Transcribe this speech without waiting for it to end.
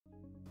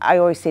I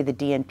always say the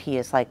DNP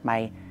is like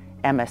my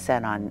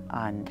MSN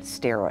on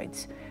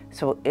steroids.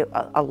 So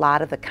a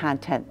lot of the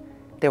content,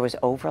 there was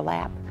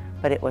overlap,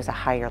 but it was a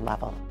higher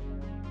level.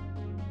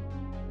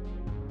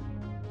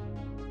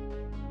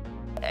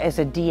 As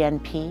a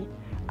DNP,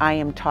 I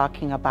am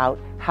talking about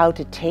how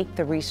to take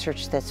the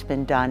research that's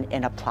been done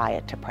and apply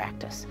it to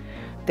practice.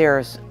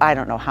 There's, I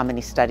don't know how many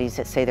studies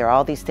that say there are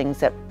all these things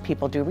that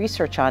people do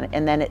research on,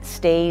 and then it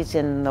stays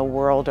in the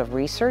world of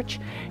research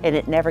and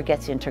it never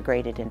gets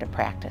integrated into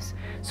practice.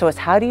 So it's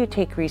how do you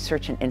take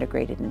research and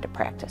integrate it into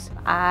practice?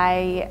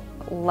 I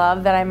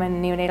love that I'm a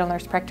neonatal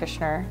nurse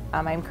practitioner.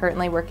 I'm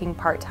currently working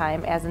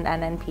part-time as an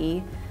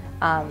NNP,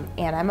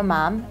 and I'm a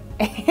mom,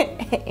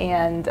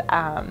 and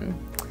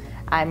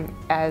I'm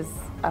as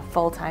a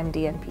full-time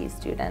DNP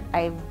student.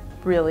 I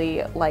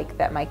really like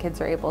that my kids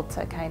are able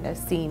to kind of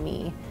see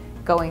me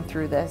going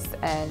through this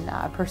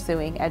and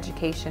pursuing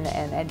education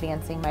and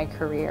advancing my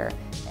career,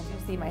 and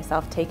to see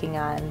myself taking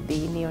on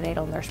the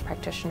neonatal nurse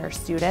practitioner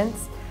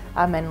students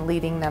and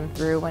leading them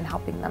through and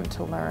helping them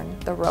to learn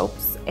the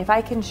ropes. If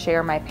I can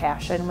share my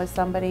passion with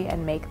somebody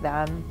and make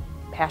them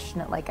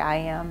passionate like I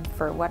am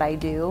for what I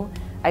do,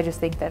 I just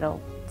think that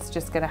it's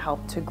just going to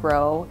help to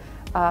grow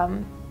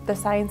the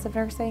science of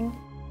nursing.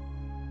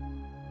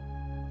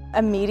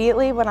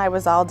 Immediately when I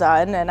was all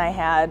done and I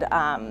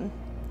had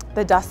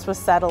the dust was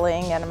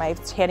settling and I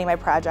was handing my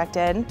project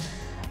in,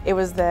 it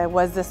was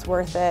this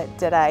worth it?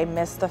 Did I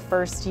miss the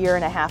first year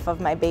and a half of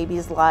my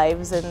baby's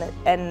lives?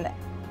 And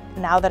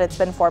now that it's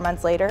been 4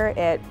 months later,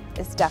 it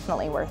is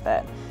definitely worth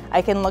it.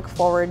 I can look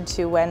forward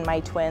to when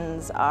my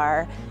twins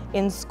are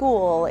in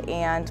school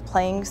and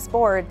playing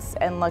sports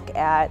and look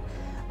at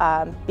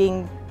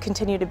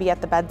continue to be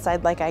at the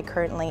bedside like I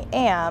currently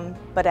am,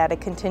 but at a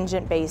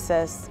contingent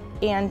basis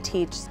and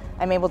teach.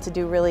 I'm able to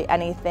do really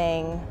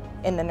anything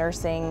in the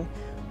nursing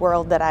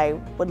world that I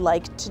would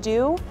like to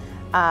do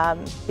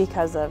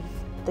because of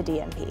the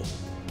DNP.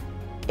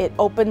 It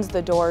opens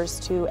the doors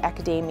to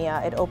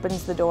academia, it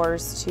opens the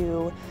doors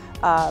to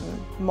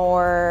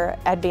more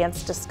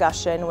advanced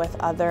discussion with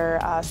other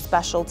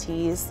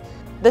specialties.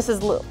 This is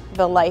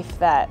the life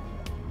that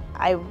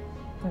I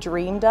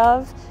dreamed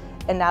of,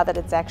 and now that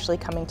it's actually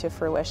coming to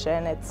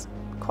fruition, it's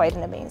quite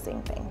an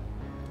amazing thing.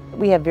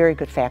 We have very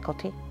good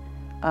faculty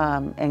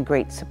and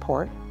great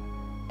support,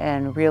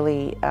 and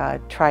really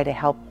try to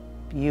help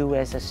you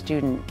as a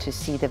student to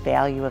see the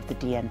value of the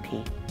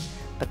DNP,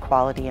 the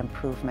quality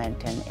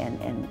improvement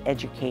and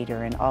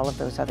educator and all of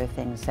those other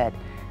things that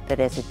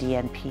as a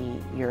DNP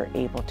you're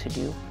able to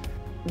do.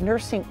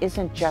 Nursing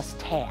isn't just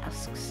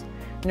tasks.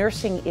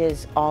 Nursing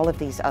is all of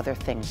these other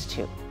things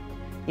too.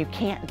 You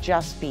can't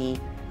just be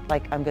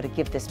like, I'm going to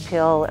give this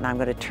pill and I'm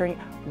going to turn.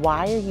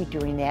 Why are you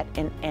doing that?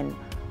 And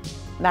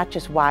not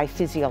just why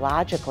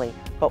physiologically,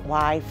 but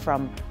why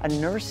from a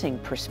nursing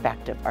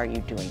perspective are you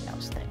doing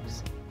those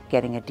things?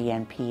 Getting a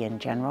DNP in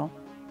general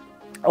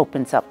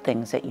opens up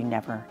things that you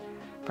never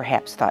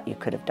perhaps thought you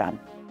could have done.